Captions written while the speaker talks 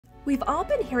We've all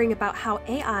been hearing about how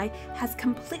AI has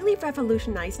completely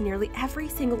revolutionized nearly every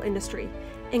single industry,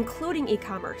 including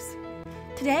e-commerce.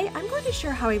 Today, I'm going to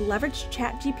share how I leveraged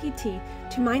ChatGPT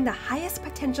to mine the highest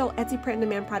potential Etsy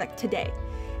print-on-demand product today.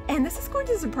 And this is going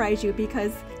to surprise you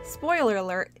because, spoiler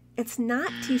alert, it's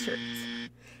not t-shirts.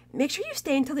 Make sure you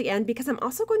stay until the end because I'm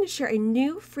also going to share a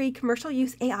new free commercial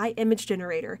use AI image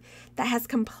generator that has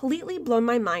completely blown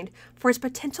my mind for its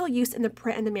potential use in the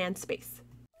print-on-demand space.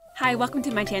 Hi, welcome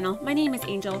to my channel. My name is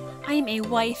Angel. I am a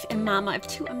wife and mama of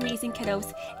two amazing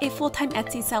kiddos, a full-time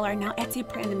Etsy seller, now Etsy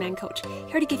print-on-demand coach,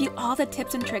 here to give you all the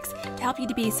tips and tricks to help you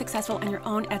to be successful in your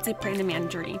own Etsy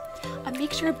print-on-demand journey.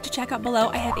 Make sure to check out below.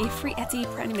 I have a free Etsy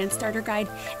print-on-demand starter guide,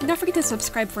 and don't forget to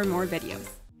subscribe for more videos.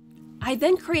 I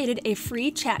then created a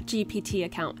free ChatGPT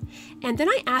account, and then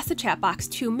I asked the chat box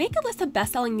to make a list of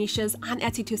best-selling niches on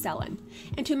Etsy to sell in.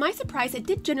 And to my surprise, it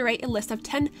did generate a list of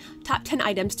top 10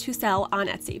 items to sell on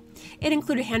Etsy. It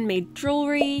included handmade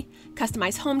jewelry,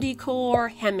 customized home decor,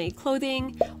 handmade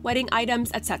clothing, wedding items,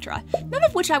 etc. None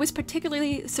of which I was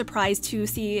particularly surprised to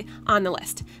see on the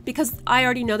list, because I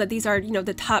already know that these are,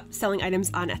 the top selling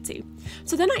items on Etsy.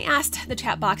 So then I asked the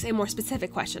chat box a more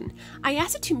specific question. I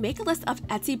asked it to make a list of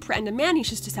Etsy print-on-demand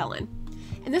niches to sell in.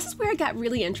 And this is where it got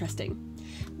really interesting,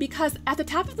 because at the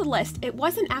top of the list, it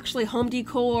wasn't actually home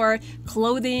decor,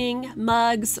 clothing,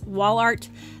 mugs, wall art,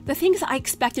 the things I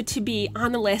expected to be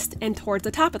on the list and towards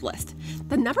the top of the list.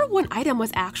 The number one item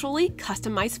was actually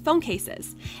customized phone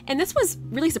cases. And this was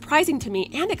really surprising to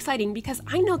me and exciting because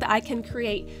I know that I can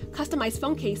create customized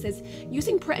phone cases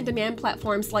using print-on-demand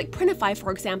platforms like Printify,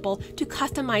 for example, to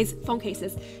customize phone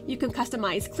cases. You can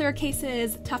customize clear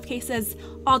cases, tough cases,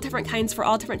 all different kinds for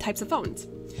all different types of phones.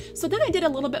 So then I did a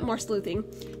little bit more sleuthing,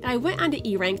 and I went onto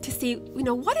eRank to see,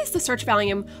 what is the search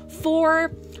volume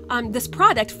for this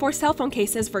product for cell phone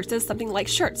cases versus something like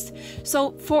shirts.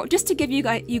 So just to give you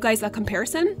guys a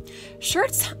comparison,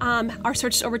 shirts are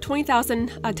searched over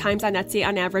 20,000 times on Etsy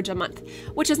on average a month,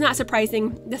 which is not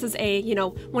surprising. This is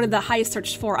one of the highest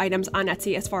searched for items on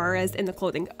Etsy as far as in the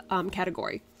clothing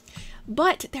category.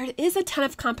 But there is a ton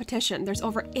of competition. There's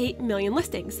over 8 million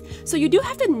listings. So you do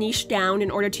have to niche down in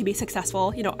order to be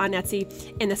successful, on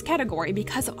Etsy in this category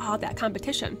because of all that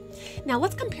competition. Now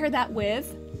let's compare that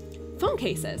with phone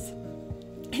cases.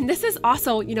 And this is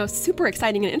also, super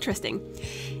exciting and interesting.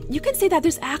 You can see that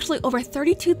there's actually over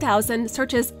 32,000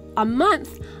 searches a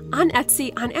month on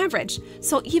Etsy on average.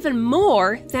 So even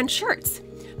more than shirts.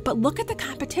 But look at the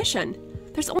competition.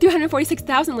 There's only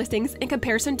 246,000 listings in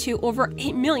comparison to over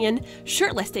 8 million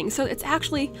shirt listings. So it's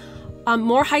actually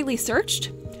more highly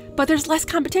searched, but there's less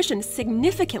competition,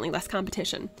 significantly less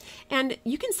competition. And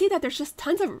you can see that there's just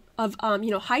tons of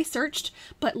high searched,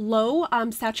 but low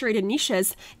saturated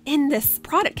niches in this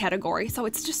product category. So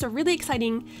it's just a really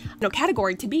exciting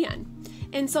category to be in.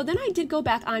 And so then I did go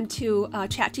back onto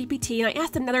ChatGPT and I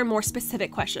asked another more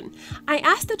specific question. I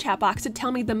asked the chat box to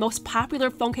tell me the most popular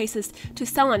phone cases to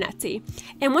sell on Etsy.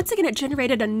 And once again, it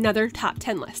generated another top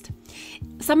 10 list.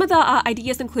 Some of the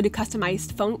ideas included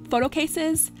customized photo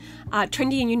cases,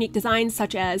 trendy and unique designs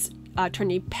such as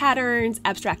trendy patterns,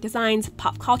 abstract designs,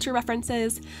 pop culture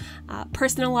references,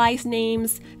 personalized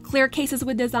names, clear cases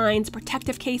with designs,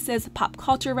 protective cases, pop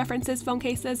culture references, phone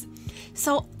cases.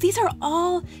 So these are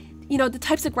all the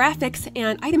types of graphics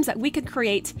and items that we could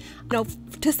create,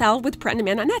 to sell with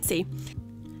print-on-demand on Etsy.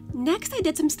 Next, I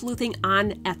did some sleuthing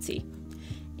on Etsy.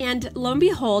 And lo and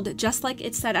behold, just like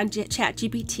it said on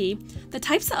ChatGPT, the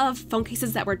types of phone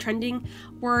cases that were trending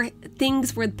were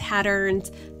things with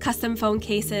patterns, custom phone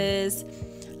cases,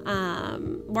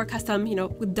 more custom,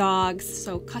 with dogs,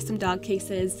 so custom dog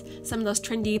cases, some of those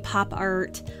trendy pop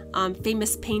art,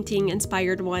 famous painting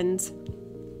inspired ones.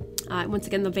 Once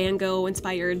again, the Van Gogh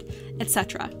inspired,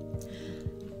 etc.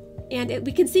 And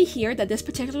we can see here that this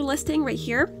particular listing right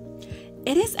here,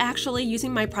 it is actually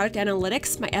using my product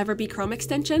analytics, my Fabrica Chrome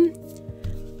extension.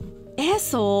 It has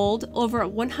sold over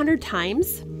 100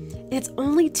 times, and it's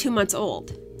only 2 months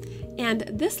old. And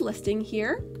this listing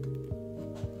here,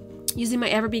 using my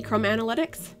Fabrica Chrome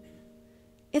analytics,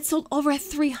 it sold over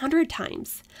 300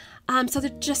 times. So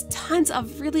there's just tons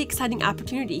of really exciting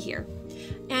opportunity here.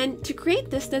 And to create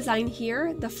this design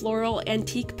here, the floral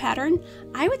antique pattern,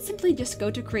 I would simply just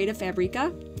go to Creative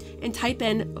Fabrica and type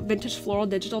in vintage floral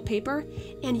digital paper,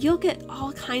 and you'll get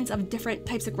all kinds of different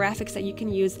types of graphics that you can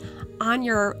use on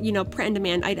your,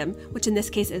 print-on-demand item, which in this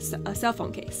case is a cell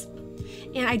phone case.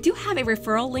 And I do have a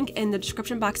referral link in the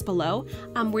description box below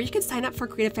where you can sign up for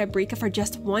Creative Fabrica for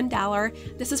just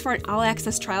 $1. This is for an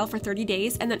all-access trial for 30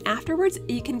 days, and then afterwards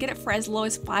you can get it for as low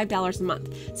as $5 a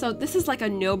month. So this is like a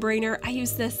no-brainer. I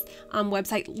use this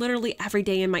website literally every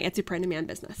day in my Etsy print-on-demand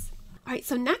business. All right,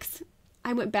 so next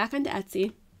I went back onto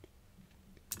Etsy.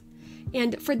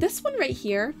 And for this one right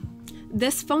here,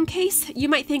 this phone case, you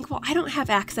might think, well, I don't have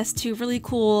access to really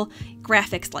cool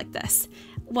graphics like this.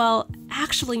 Well,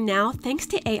 actually now, thanks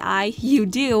to AI, you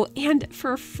do, and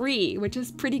for free, which is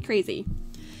pretty crazy.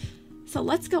 So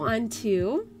let's go on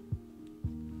to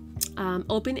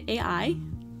OpenAI.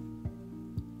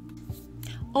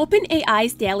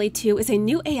 OpenAI's DALL-E 2 is a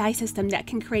new AI system that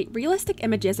can create realistic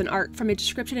images and art from a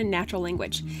description in natural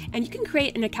language. And you can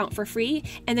create an account for free,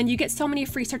 and then you get so many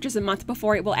free searches a month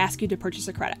before it will ask you to purchase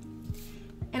a credit.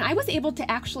 And I was able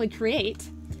to actually create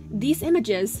these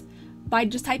images by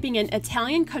just typing in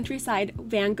Italian countryside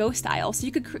Van Gogh style. So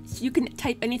you can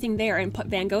type anything there and put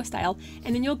Van Gogh style,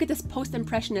 and then you'll get this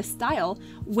post-impressionist style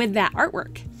with that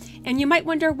artwork. And you might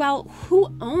wonder, well,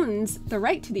 who owns the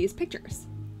right to these pictures?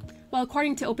 Well,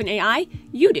 according to OpenAI,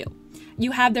 you do.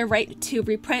 You have the right to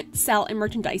reprint, sell, and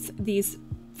merchandise these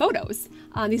photos,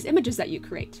 these images that you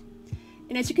create.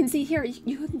 And as you can see here,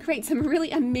 you can create some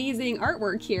really amazing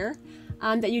artwork here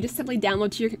that you just simply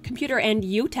download to your computer, and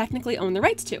you technically own the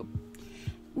rights to.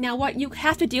 Now, what you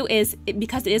have to do is,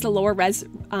 because it is a lower res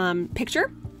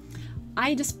picture,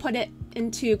 I just put it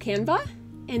into Canva,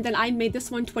 and then I made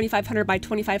this one 2500 by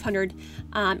 2500,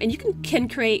 and you can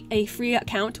create a free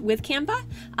account with Canva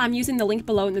using the link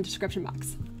below in the description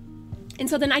box. And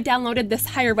so then I downloaded this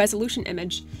higher resolution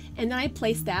image, and then I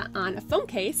placed that on a phone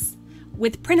case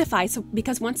with Printify. So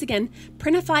because once again,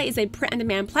 Printify is a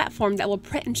print-on-demand platform that will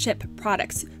print and ship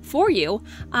products for you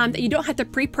that you don't have to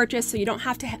pre-purchase, so you don't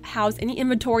have to house any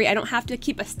inventory. I don't have to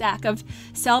keep a stack of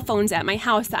cell phones at my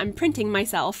house that I'm printing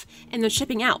myself and then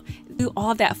shipping out. Do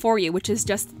all of that for you, which is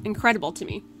just incredible to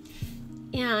me.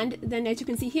 And then as you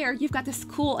can see here, you've got this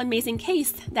cool, amazing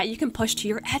case that you can push to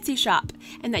your Etsy shop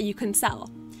and that you can sell.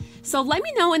 So let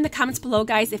me know in the comments below,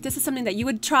 guys, if this is something that you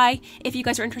would try, if you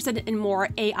guys are interested in more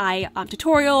AI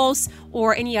tutorials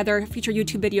or any other future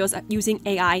YouTube videos using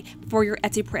AI for your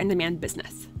Etsy print-on-demand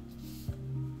business.